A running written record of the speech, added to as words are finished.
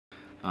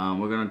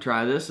We're gonna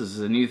try this. This is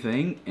a new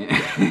thing.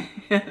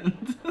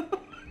 And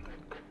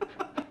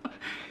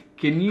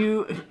can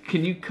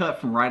you cut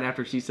from right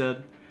after she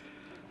said?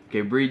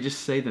 Okay, Bree,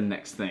 just say the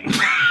next thing.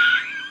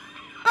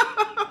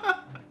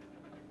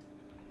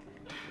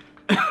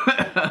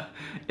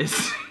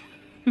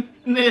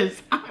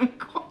 Miss, I'm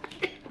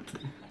quiet.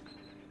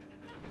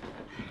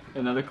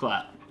 Another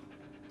clap.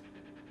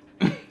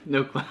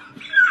 No clap.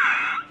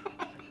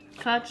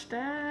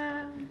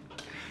 Touchdown.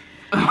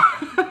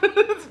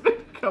 It's been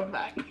come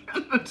back.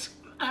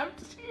 I'm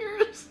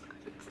serious.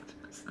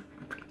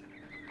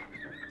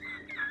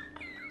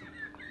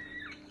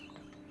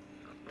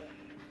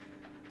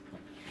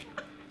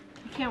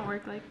 You can't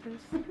work like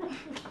this.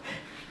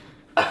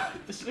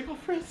 The Snickle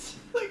Fritz,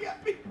 they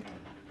got me.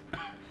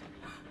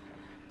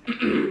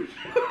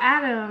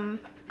 Adam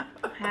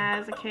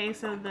has a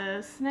case of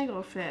the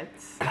Sniggle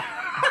Fits.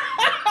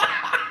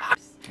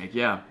 Heck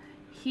yeah.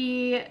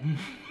 He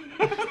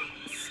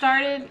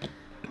started...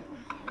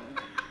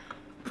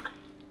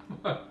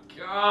 Oh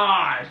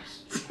gosh.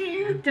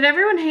 Did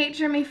everyone hate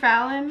Jimmy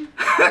Fallon?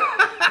 Is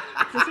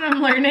this what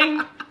I'm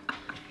learning?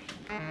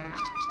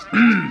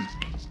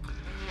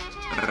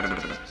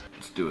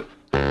 Let's do it.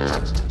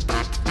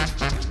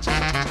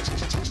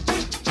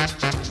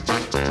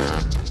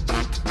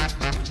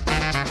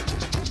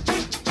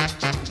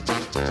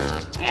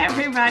 Hey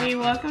everybody,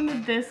 welcome to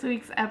this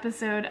week's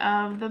episode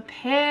of The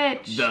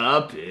Pitch.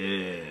 The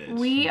Pitch.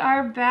 We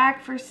are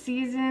back for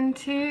season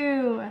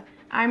 2.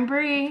 I'm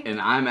Bree. And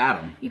I'm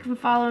Adam. You can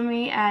follow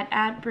me at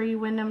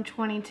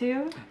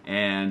BreeWyndham22.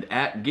 And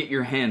at Get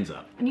Your Hands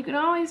Up. And you can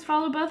always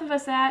follow both of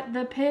us at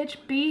The Pitch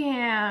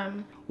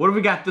Beham. What have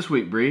we got this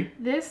week, Bree?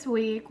 This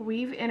week,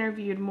 we've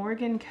interviewed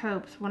Morgan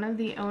Copes, one of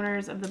the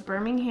owners of the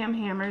Birmingham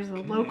Hammers,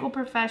 the local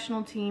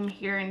professional team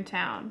here in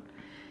town.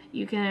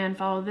 You can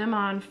follow them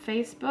on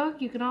Facebook.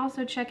 You can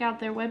also check out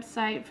their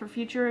website for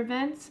future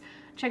events.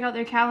 Check out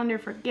their calendar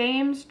for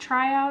games,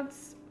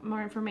 tryouts,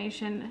 more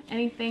information,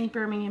 anything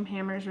Birmingham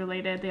Hammers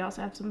related. They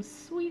also have some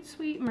sweet,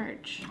 sweet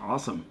merch.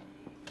 Awesome.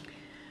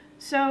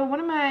 So one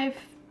of my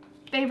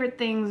favorite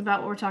things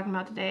about what we're talking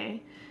about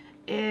today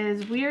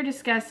is we are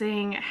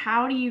discussing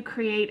how do you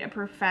create a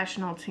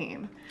professional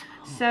team.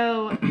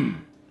 So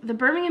the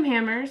Birmingham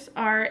Hammers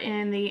are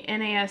in the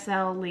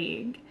NASL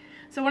league.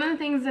 So one of the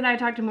things that I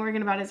talked to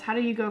Morgan about is how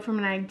do you go from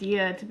an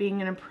idea to being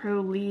in a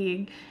pro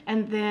league,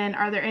 and then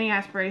are there any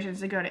aspirations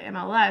to go to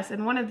MLS?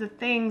 And one of the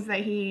things that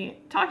he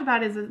talked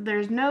about is that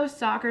there's no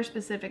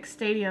soccer-specific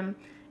stadium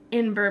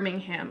in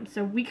Birmingham,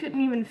 so we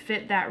couldn't even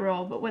fit that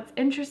role. But what's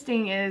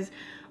interesting is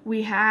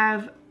we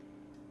have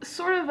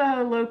sort of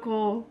a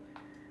local,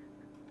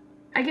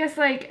 I guess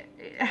like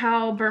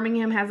how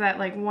Birmingham has that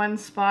like one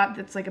spot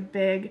that's like a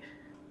big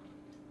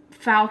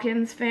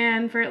Falcons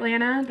fan for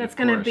Atlanta. That's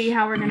going to be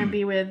how we're going to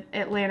be with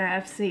Atlanta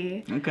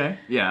FC. Okay.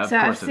 Yeah, so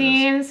I've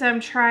seen some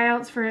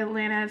tryouts for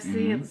Atlanta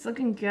FC. It's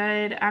looking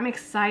good. I'm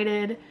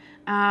excited.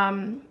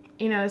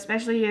 You know,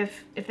 especially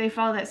if they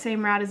follow that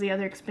same route as the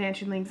other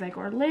expansion leagues like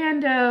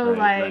Orlando,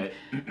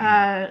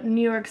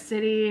 New York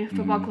City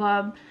Football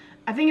Club.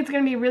 I think it's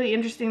going to be really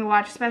interesting to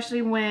watch,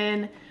 especially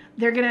when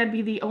they're going to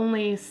be the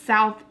only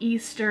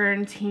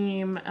southeastern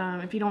team,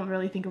 if you don't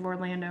really think of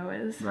Orlando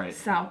as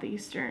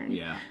southeastern.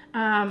 Yeah.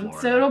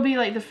 So it'll be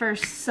like the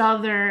first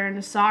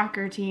southern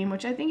soccer team,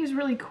 which I think is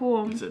really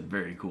cool. It's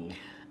very cool.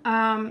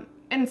 And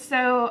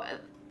so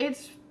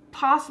it's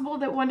possible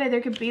that one day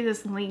there could be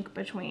this link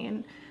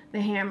between the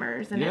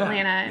Hammers and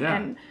Atlanta,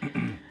 and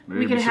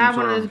we could have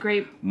one of those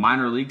great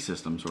minor league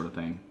system sort of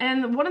thing.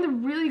 And one of the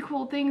really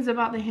cool things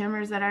about the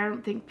Hammers that I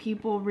don't think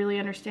people really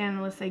understand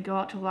unless they go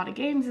out to a lot of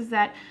games is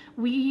that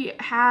we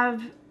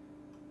have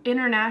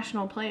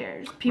international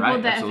players,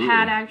 people that have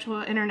had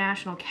actual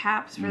international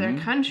caps for their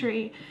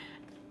country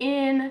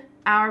in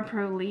our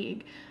pro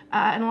league.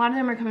 And a lot of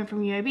them are coming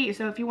from UAB.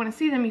 So if you want to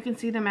see them, you can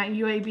see them at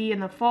UAB in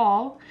the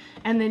fall,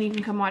 and then you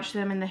can come watch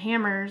them in the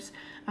Hammers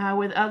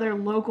with other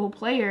local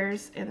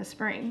players in the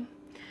spring.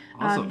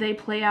 Awesome. They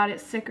play out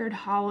at Sickard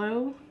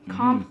Hollow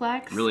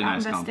Complex. Really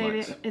nice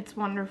complex. Stadium. It's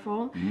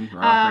wonderful. Right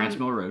off Grants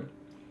Mill Road.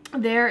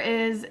 There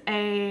is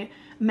a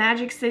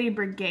Magic City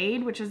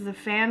Brigade, which is the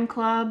fan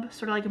club,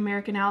 sort of like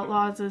American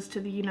Outlaws is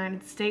to the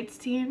United States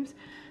teams.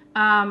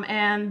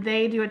 And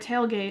they do a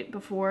tailgate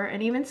before,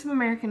 and even some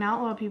American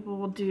Outlaw people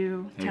will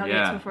do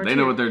tailgates before. They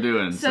know what they're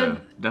doing, so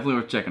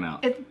definitely worth checking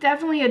out. It's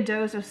definitely a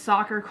dose of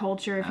soccer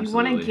culture. If you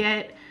want to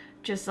get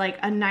just like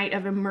a night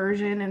of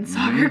immersion in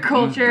soccer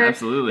culture,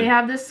 absolutely. They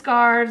have the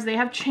scarves, they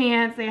have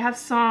chants, they have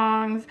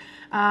songs.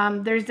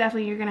 There's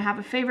definitely, you're going to have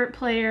a favorite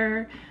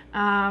player.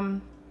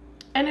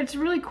 And it's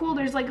really cool.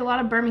 There's like a lot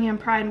of Birmingham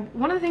pride.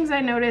 One of the things I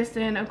noticed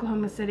in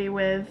Oklahoma City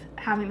with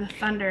having the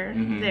Thunder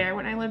there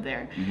when I lived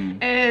there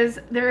is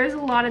there is a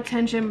lot of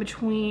tension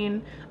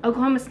between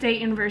Oklahoma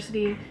State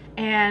University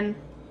and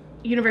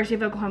University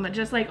of Oklahoma,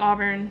 just like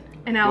Auburn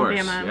and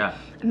Alabama.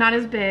 Not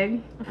as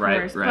big, of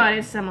course, but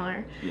it's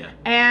similar.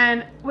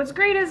 And what's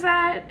great is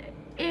that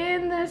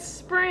in the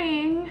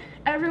spring,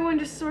 everyone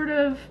just sort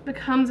of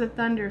becomes a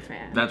Thunder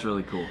fan. That's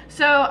really cool.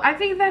 So I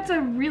think that's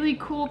a really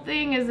cool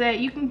thing, is that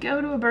you can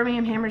go to a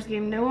Birmingham Hammers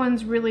game. No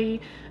one's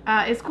really,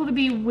 it's cool to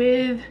be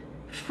with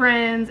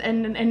friends,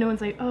 and no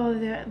one's like, oh,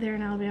 they're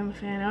an Alabama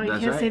fan. Oh, you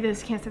That's can't right. say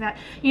this, can't say that.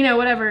 You know,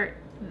 whatever.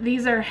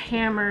 These are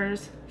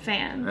Hammers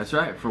fans. That's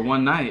right. For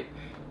one night,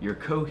 you're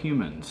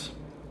co-humans.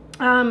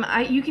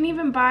 You can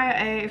even buy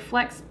a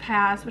Flex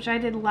Pass, which I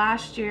did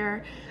last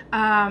year.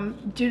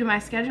 Due to my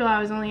schedule, I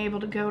was only able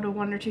to go to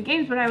 1 or 2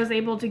 games, but I was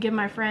able to give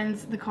my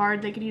friends the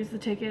card. They could use the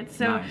tickets.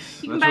 So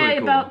Nice. you can That's buy really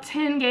cool. about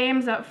 10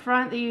 games up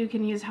front that you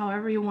can use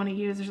however you want to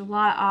use. There's a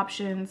lot of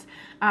options.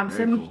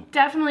 So cool.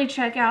 definitely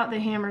check out the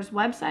Hammers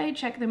website.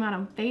 Check them out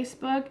on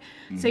Facebook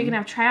so you can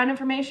have tryout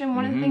information.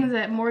 One of the things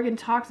that Morgan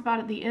talks about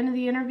at the end of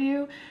the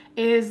interview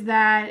is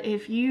that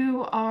if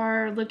you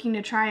are looking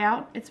to try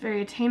out, it's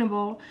very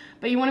attainable,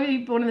 but you want to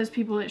be one of those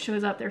people that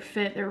shows up, they're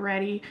fit, they're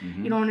ready.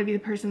 You don't want to be the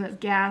person that's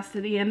gassed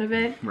at the end of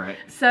it. Right.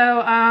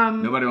 So,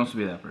 Nobody wants to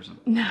be that person.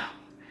 no.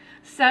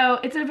 So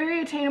it's a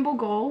very attainable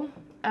goal,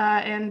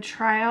 and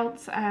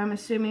tryouts, I'm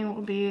assuming,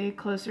 will be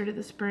closer to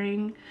the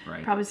spring,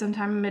 Right. probably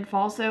sometime in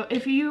mid-fall. So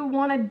if you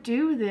want to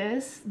do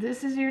this,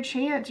 this is your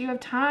chance. You have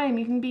time.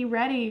 You can be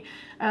ready,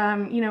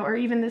 or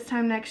even this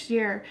time next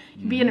year.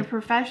 You can be in a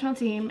professional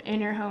team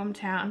in your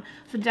hometown.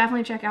 So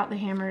definitely check out the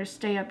Hammers,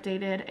 stay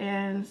updated,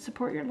 and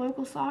support your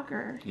local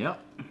soccer. Yep.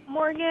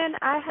 Morgan,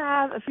 I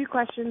have a few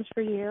questions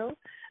for you.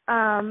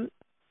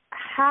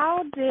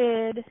 How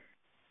did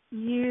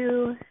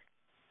you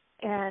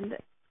and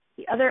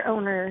the other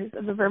owners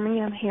of the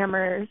Birmingham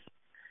Hammers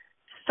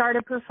start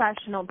a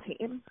professional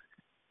team?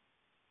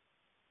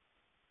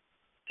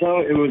 So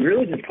it was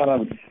really just kind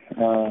of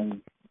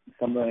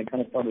something that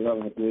kind of started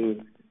out with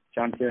Blue.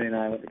 John Kelly and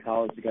I went to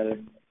college together,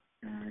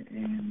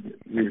 and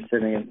we were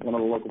sitting at one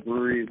of the local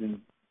breweries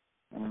and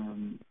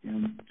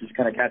just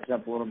kind of catching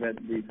up a little bit.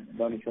 We've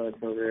known each other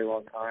for a very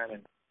long time,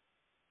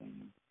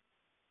 and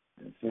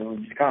so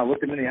just kind of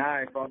looked him in the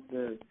eye across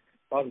the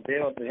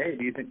table and said, "Hey,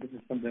 do you think this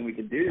is something we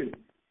could do?"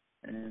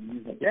 And he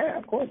was like, "Yeah,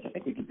 of course, I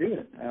think we could do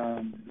it."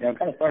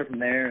 Kind of started from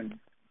there, and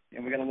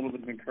we got a little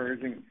bit of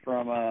encouragement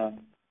from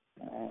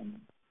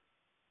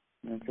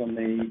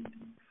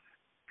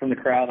the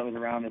crowd that was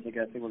around us. I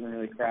guess it wasn't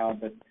really a crowd,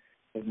 but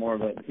it was more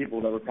of the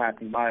people that were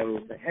passing by who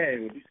would say, "Hey,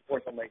 would you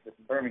support something like this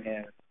in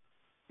Birmingham?"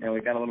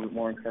 We got a little bit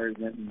more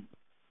encouragement,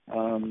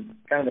 and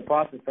kind of the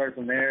process started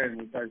from there.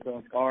 And we started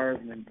selling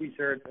scarves and then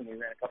T-shirts, and we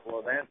ran a couple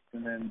of events,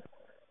 and then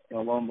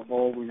lo and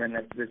behold, we ran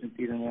an exhibition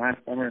season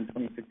last summer in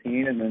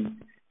 2015, and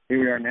then here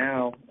we are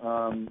now.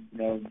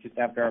 Just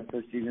after our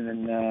first season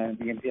in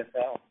the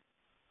NPSL.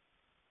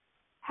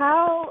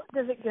 How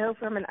does it go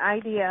from an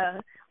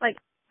idea? Like,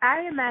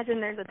 I imagine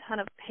there's a ton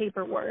of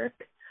paperwork,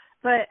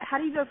 but how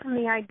do you go from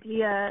the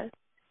idea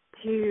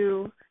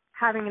to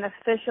having an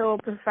official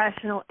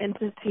professional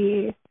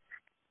entity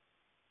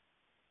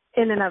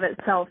in and of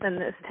itself in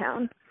this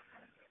town?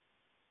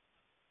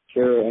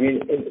 Sure.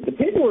 The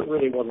paperwork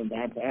really wasn't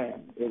that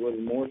bad. It was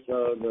more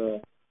so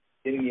the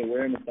getting the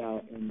awareness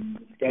out and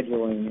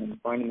scheduling and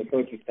finding the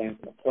coaching staff and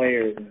the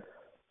players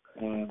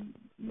and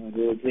the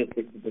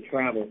logistics of the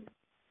travel.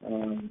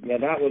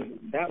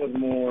 That was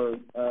more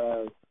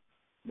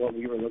what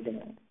we were looking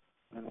at.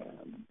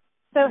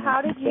 So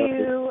how did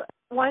you,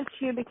 once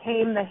you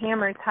became the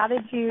Hammers, how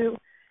did you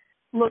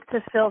look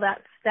to fill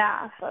that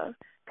staff of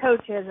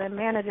coaches and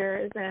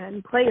managers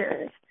and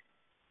players?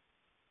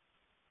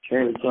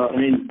 Sure. So,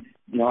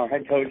 our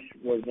head coach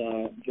was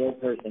Joe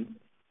Person,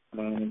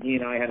 and he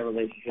and I had a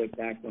relationship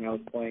back when I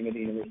was playing at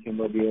the University of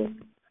Mobile.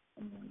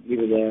 He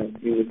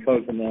was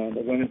coach on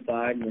the women's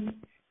side, and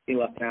then he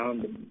left town.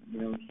 But,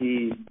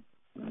 he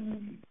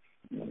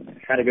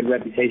had a good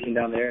reputation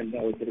down there and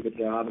always did a good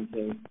job, and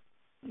so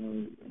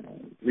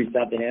reached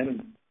out to him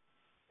and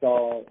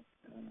saw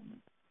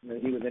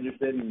that he was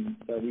interested, and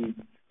so he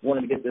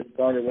wanted to get this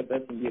started with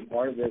us and be a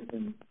part of this,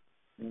 and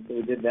so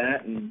we did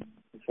that. And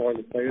as far as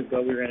the players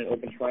go, we ran an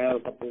open tryout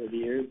a couple of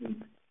years,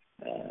 and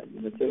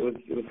so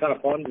it was kind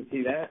of fun to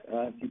see that,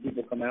 see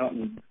people come out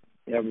and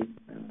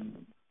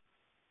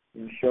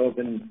show up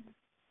in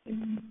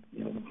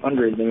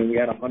hundreds. We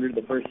had 100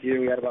 the first year.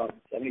 We had about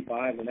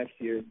 75 the next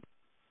year.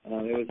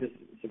 It was just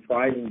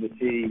surprising to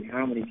see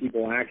how many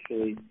people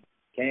actually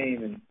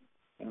came,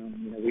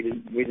 and we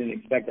didn't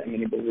expect that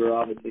many, but we were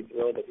obviously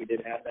thrilled that we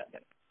did have that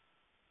many.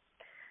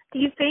 Do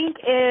you think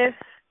if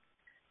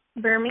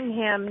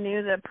Birmingham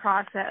knew the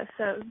process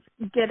of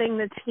getting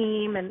the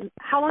team, and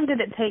how long did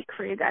it take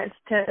for you guys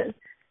to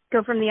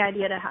go from the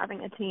idea to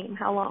having a team?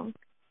 How long?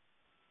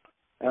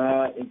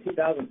 In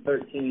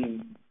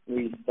 2013,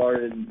 we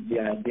started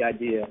the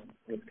idea.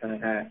 It was kind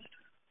of hatched.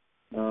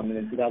 And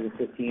in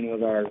 2015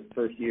 was our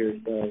first year,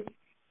 so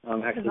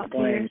actually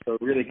playing. So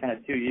really kind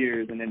of 2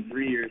 years, and then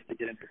 3 years to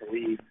get into the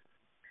league.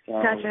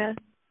 Gotcha.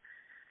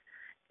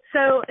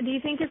 So do you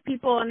think if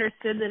people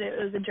understood that it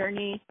was a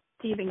journey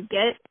to even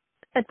get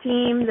a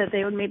team, that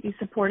they would maybe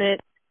support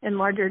it in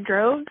larger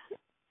droves?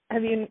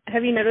 Have you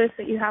noticed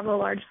that you have a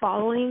large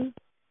following?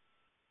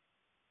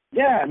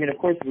 Yeah, I mean, of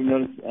course, we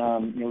noticed,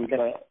 we've got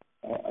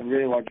a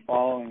really large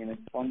following, and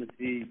it's fun to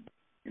see,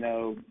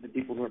 the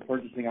people who are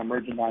purchasing our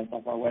merchandise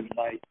off our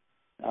website,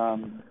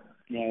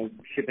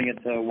 shipping it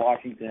to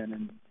Washington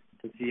and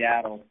to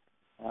Seattle,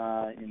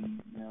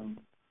 in,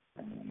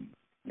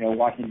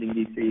 Washington,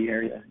 D.C.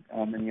 area,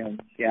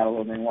 and, Seattle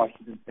over in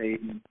Washington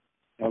State. And,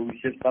 we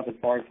ship stuff as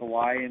far as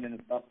Hawaii, and then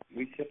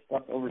we ship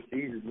stuff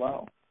overseas as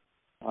well.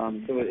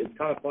 So it's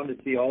kind of fun to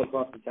see all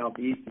across the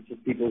Southeast. It's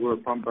just people who are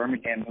from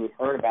Birmingham who have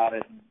heard about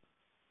it, and,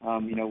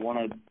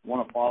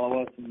 want to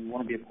follow us and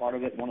want to be a part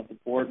of it, want to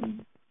support,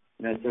 and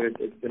so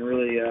it's been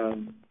really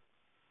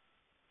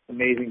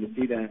amazing to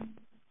see that.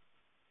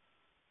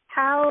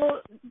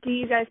 How do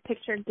you guys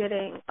picture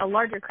getting a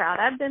larger crowd?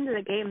 I've been to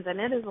the games, and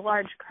it is a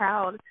large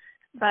crowd,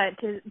 but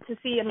to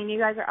see, I mean, you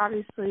guys are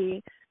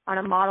obviously on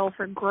a model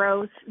for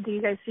growth. Do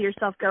you guys see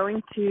yourself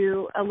going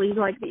to a league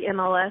like the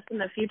MLS in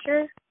the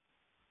future?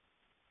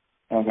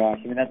 Oh gosh,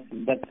 I mean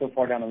that's so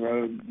far down the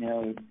road.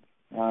 There's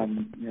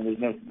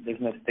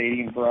no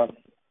stadium for us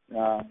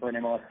for an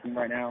MLS team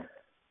right now.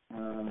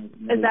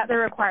 Is that the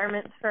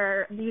requirements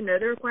for? Do you know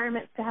the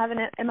requirements to have an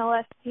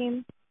MLS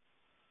team?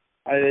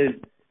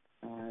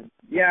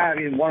 Yeah, I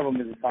mean one of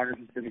them is a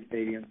soccer-specific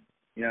stadium.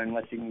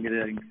 Unless you can get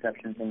an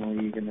exception from the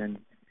league, and then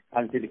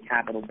obviously the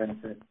capital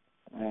benefit,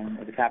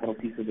 or the capital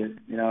piece of it.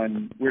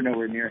 And we're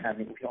nowhere near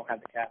having it. We don't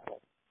have the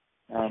capital.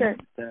 Sure.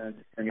 To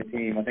bring a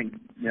team. I think,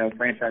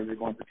 franchises are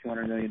going for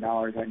 $200 million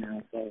right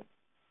now. So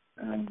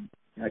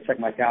I check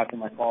my couch in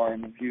my car,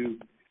 and a few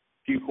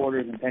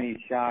quarters and pennies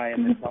shy,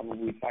 and then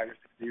probably 5 or 6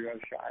 zeros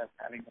shy of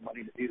having the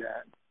money to do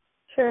that.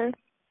 Sure.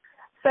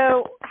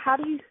 So how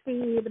do you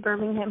see the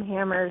Birmingham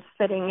Hammers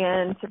fitting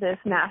into this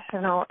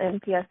national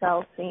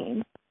NPSL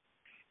scene?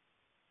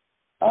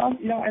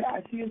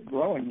 I see us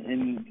growing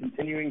and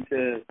continuing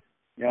to,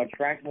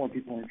 attract more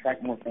people and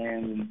attract more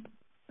fans,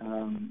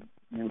 and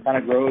kind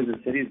of grow as the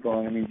city's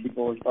growing. I mean,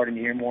 people are starting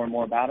to hear more and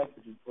more about us,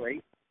 which is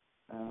great.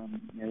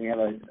 We have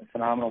a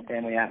phenomenal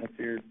family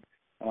atmosphere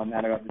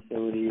out of our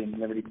facility in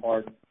Liberty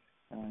Park.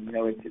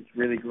 It's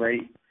really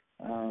great.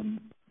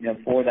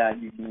 For that,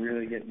 you can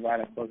really get right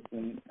up close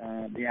to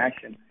the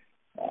action.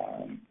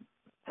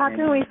 How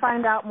can we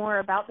find out more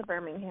about the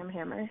Birmingham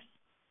Hammers?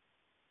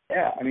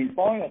 Yeah, I mean,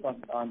 following us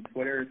on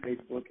Twitter,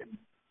 Facebook, and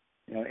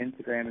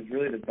Instagram is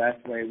really the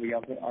best way.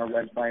 Our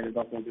website is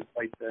also a good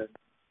place to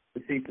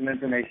see some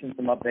information,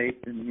 some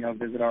updates, and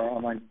visit our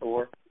online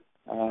store.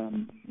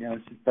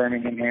 It's just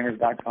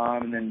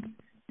BirminghamHammers.com, and then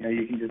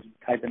you can just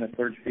type in the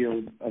search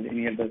field of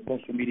any of the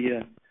social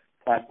media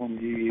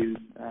platforms you use.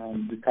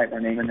 Just type our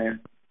name in there,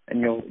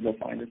 and you'll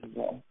find us as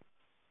well.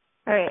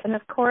 All right, and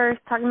of course,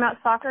 talking about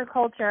soccer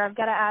culture, I've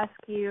got to ask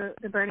you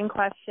the burning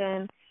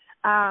question.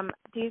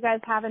 Do you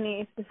guys have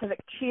any specific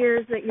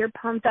cheers that you're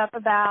pumped up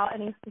about?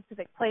 Any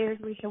specific players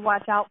we should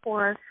watch out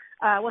for?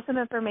 What's some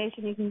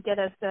information you can give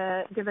us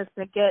to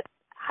get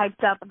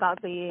hyped up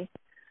about the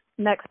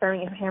next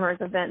Birmingham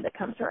Hammers event that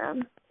comes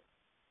around?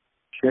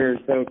 Sure.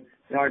 So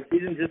our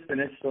season just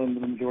finished, so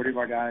the majority of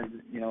our guys,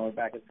 are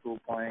back at school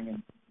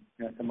playing,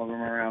 and some of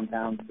them are around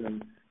town. So,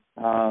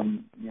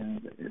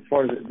 as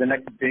far as the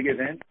next big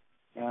event,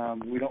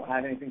 we don't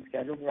have anything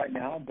scheduled right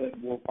now, but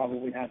we'll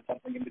probably have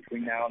something in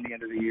between now and the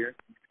end of the year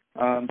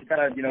to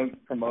kind of,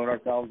 promote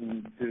ourselves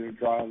and to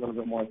draw a little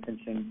bit more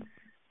attention.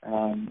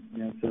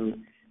 So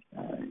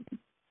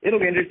it'll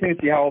be interesting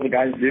to see how all the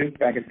guys do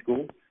back at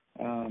school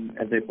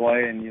as they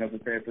play and,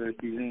 prepare for their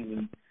seasons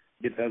and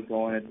get those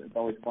going. It's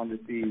always fun to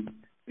see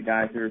the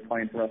guys who are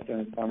playing for us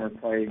during the summer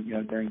play,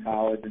 during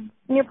college. And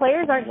your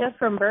players aren't just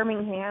from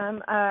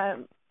Birmingham.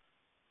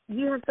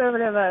 You have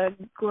sort of a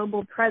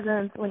global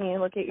presence when you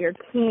look at your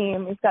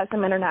team. You've got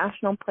some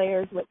international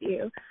players with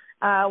you.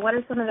 What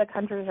are some of the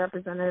countries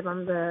represented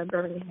on the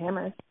Birmingham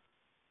Hammers?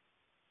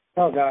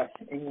 Oh, gosh,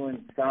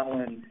 England,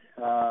 Scotland.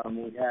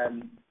 We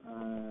had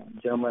a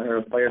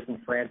player from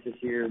France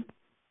this year.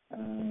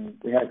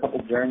 We had a couple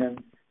Germans.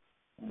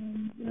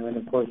 And,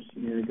 of course,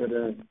 you go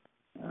to,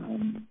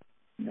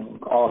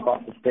 all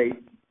across the state,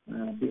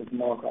 people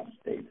from all across the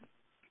state.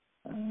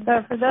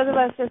 So for those of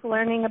us just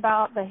learning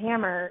about the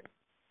Hammer,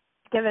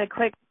 give it a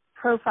quick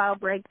profile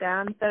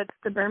breakdown. So it's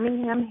the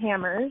Birmingham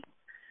Hammers.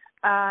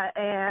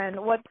 And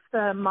what's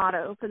the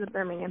motto for the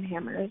Birmingham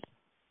Hammers?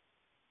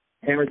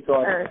 Hammers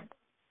Earth.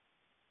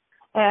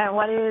 And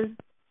what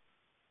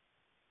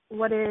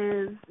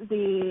is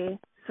the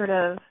sort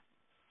of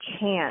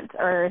chant,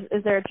 or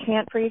is there a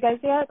chant for you guys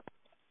yet?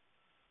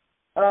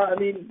 Our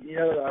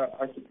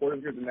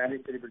supporters group, the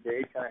Magic City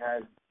Brigade, kind of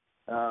has,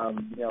 a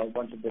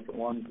bunch of different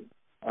ones.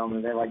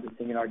 And they like to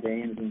sing in our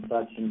games and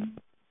such. And,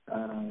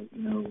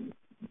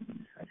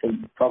 I think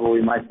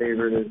probably my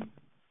favorite is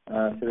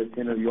to the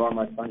tune of "You Are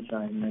My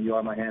Sunshine." You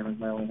are my hammers,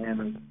 my only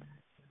hammers.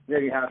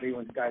 Very happy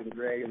when skies are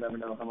gray. You'll never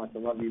know how much I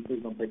love you.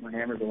 Please don't take my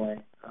hammers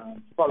away.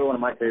 It's probably one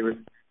of my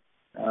favorites.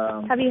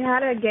 Have you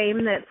had a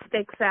game that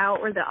sticks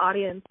out where the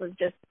audience was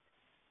just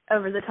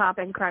over the top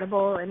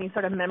incredible? Any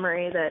sort of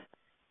memory that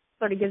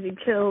sort of gives you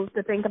chills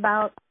to think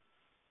about?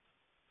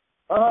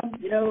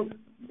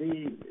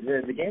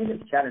 The game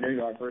against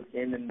Chattanooga, our first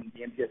game in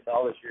the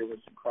MPSL this year, was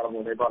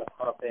incredible. They brought a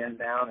ton of fans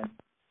down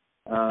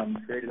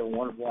and created a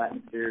wonderful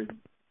atmosphere.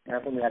 And I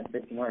think we had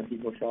 1,500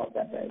 people show up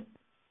that day.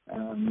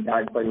 The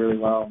guys played really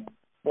well.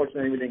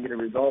 Fortunately, we didn't get a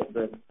result,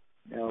 but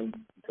to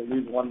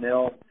lose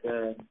 1-0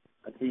 to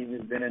a team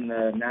who's been in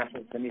the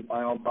national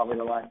semifinal probably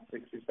the last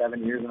 6 or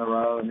 7 years in a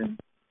row, and then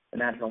the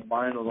national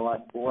final the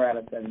last 4 out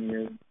of 7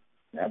 years,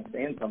 that's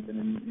saying something.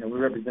 And we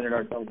represented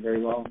ourselves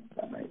very well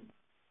that night.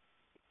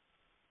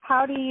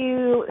 How do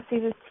you see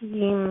this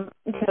team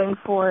going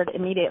forward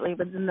immediately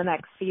within the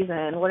next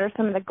season? What are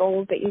some of the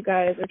goals that you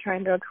guys are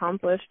trying to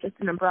accomplish, just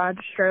in a broad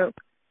stroke?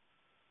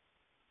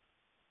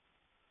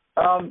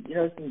 Some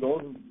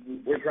goals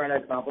we're trying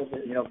to accomplish.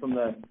 From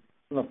the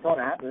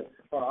front office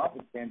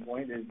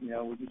standpoint, is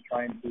we're just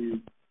trying to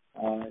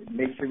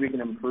make sure we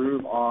can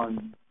improve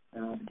on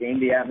game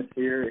day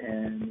atmosphere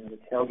and the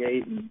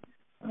tailgate and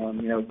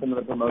some of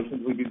the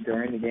promotions we do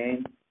during the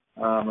game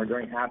or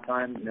during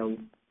halftime.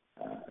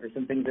 Are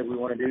some things that we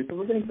want to do. So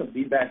we're getting some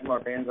feedback from our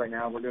fans right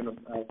now. We're doing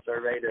a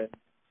survey to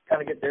kind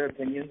of get their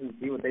opinions and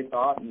see what they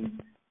thought, and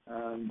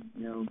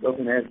go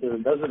from there. So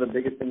those are the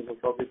biggest things we're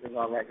focusing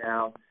on right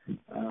now.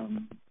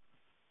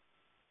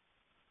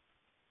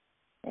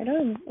 Right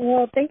on.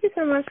 Well, thank you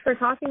so much for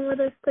talking with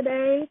us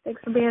today.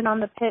 Thanks for being on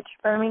the pitch,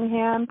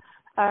 Birmingham.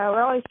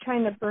 We're always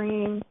trying to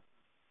bring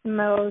the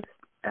most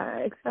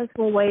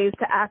accessible ways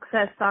to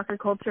access soccer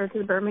culture to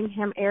the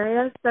Birmingham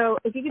area. So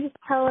if you could just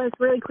tell us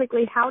really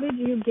quickly, how did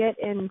you get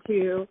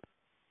into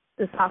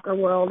the soccer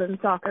world and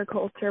soccer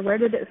culture? Where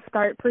did it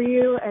start for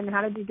you, and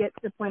how did you get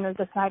to the point of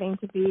deciding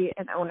to be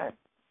an owner?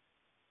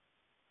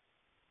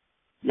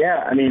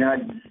 Yeah,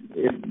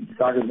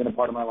 soccer's been a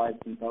part of my life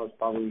since I was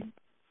probably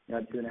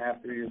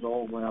 2.5, 3 years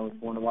old, when I was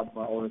born to watch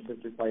my older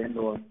sister play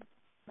indoor.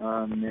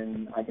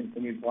 And I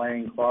continued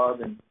playing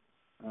club and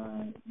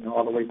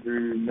all the way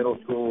through middle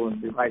school and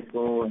through high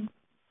school, and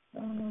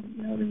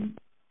then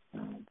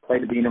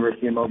played at the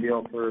University of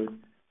Mobile for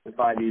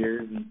 5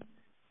 years, and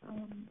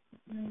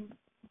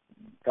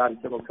got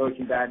several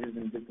coaching badges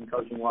and did some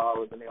coaching while I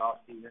was in the off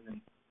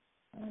season.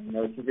 And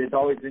it's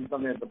always been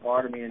something that's a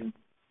part of me. And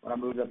when I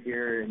moved up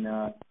here and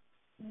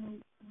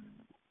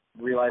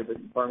realized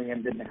that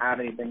Birmingham didn't have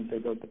anything to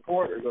go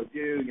support or go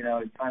do,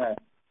 it kind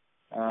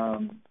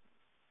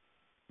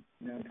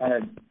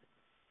of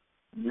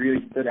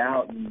really stood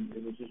out, and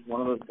it was just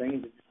one of those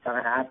things that just kind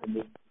of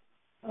happened.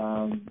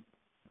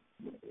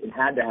 It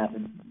had to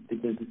happen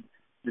because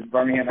just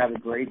Birmingham has a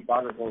great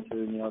soccer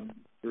culture,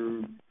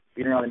 through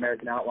being around the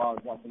American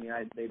Outlaws, watching the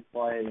United States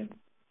play,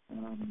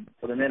 and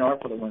for the men or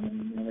for the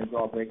women, they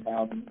draw great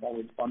crowds, and it's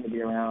always fun to be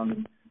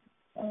around,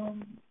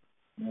 and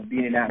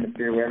being in an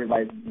atmosphere where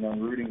everybody's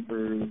rooting for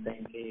the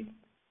same team.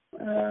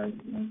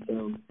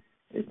 So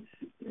it's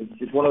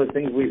just one of those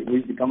things.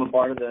 We've become a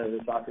part of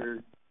the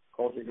soccer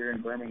culture here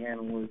in Birmingham,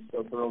 and we're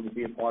so thrilled to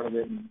be a part of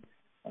it. And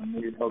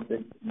we just hope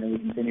that we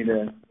continue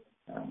to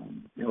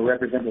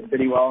represent the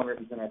city well and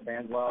represent our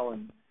fans well,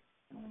 and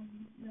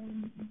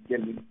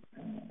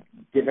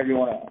give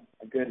everyone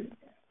a good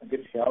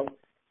show,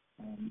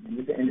 and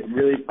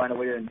really find a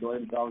way to enjoy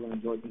themselves and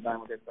enjoy some time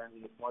with their friends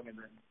in the Morgan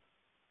room.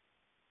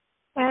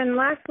 And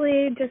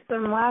lastly, just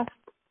some last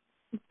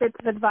bits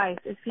of advice.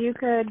 If you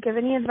could give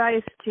any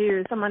advice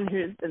to someone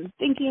who's been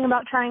thinking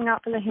about trying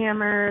out for the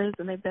Hammers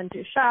and they've been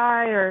too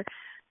shy, or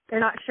they're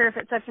not sure if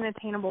it's such an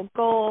attainable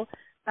goal,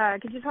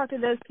 could you talk to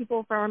those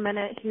people for a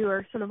minute who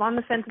are sort of on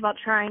the fence about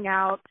trying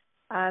out?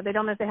 They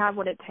don't know if they have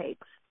what it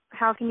takes.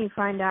 How can you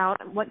find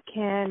out? What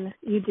can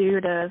you do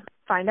to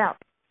find out?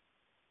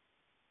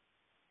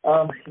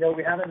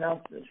 We haven't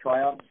announced the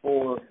tryouts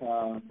for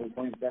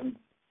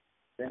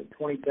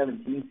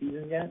 2017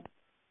 season yet.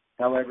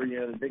 However,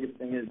 the biggest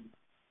thing is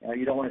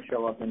you don't want to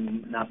show up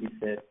and not be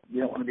fit. You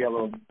don't want to be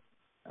able to.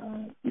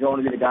 You don't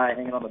want to be the guy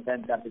hanging on the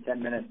fence after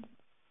 10 minutes,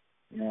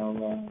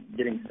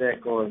 getting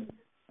sick or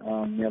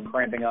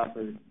cramping up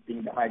or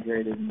being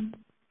dehydrated. And,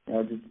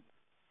 just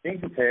being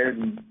prepared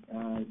and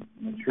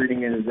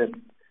treating it as if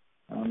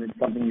it's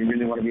something you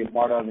really want to be a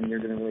part of, and you're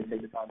going to really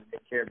take the time to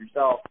take care of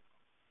yourself,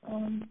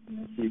 so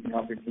you can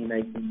help your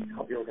teammates and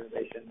help your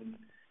organization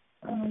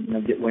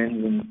and get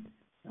wins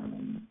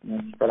and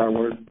spread our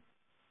word.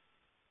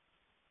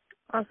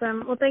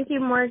 Awesome. Well, thank you,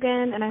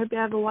 Morgan, and I hope you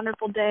have a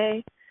wonderful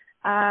day.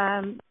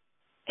 And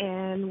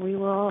we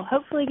will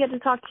hopefully get to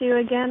talk to you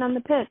again on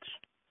the pitch.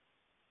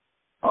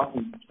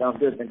 Awesome. Sounds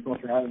good. Thanks so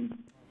much for having me.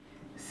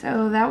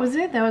 So that was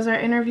it. That was our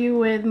interview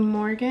with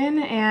Morgan,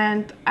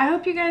 and I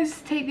hope you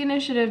guys take the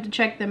initiative to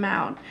check them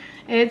out.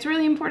 It's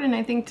really important,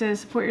 I think, to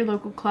support your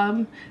local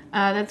club.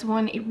 That's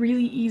one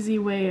really easy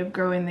way of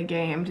growing the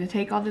game, to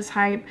take all this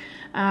hype.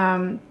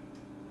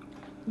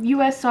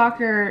 U.S.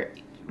 Soccer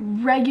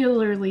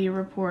regularly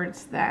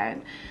reports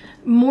that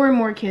more and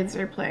more kids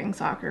are playing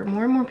soccer.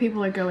 More and more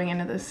people are going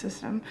into this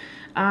system.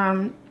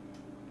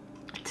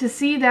 To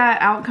see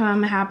that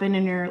outcome happen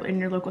in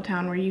your local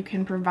town, where you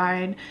can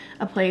provide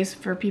a place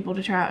for people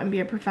to try out and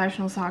be a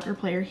professional soccer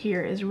player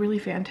here, is really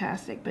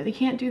fantastic. But they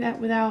can't do that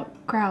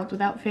without crowds,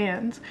 without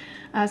fans.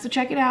 So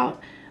check it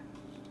out.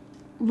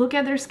 look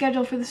at their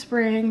schedule for the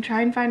spring.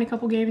 Try and find a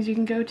couple games you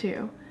can go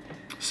to.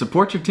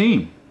 Support your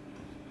team.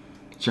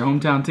 It's your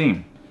hometown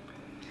team.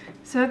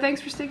 So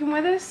thanks for sticking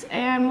with us,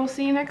 and we'll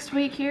see you next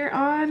week here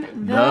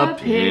on The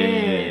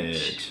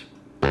Pitch.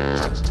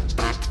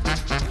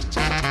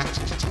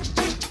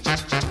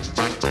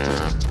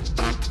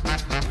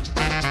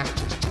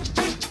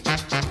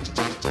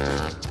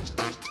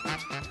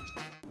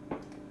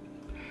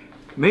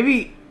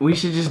 Maybe we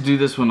should just do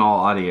this one all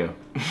audio.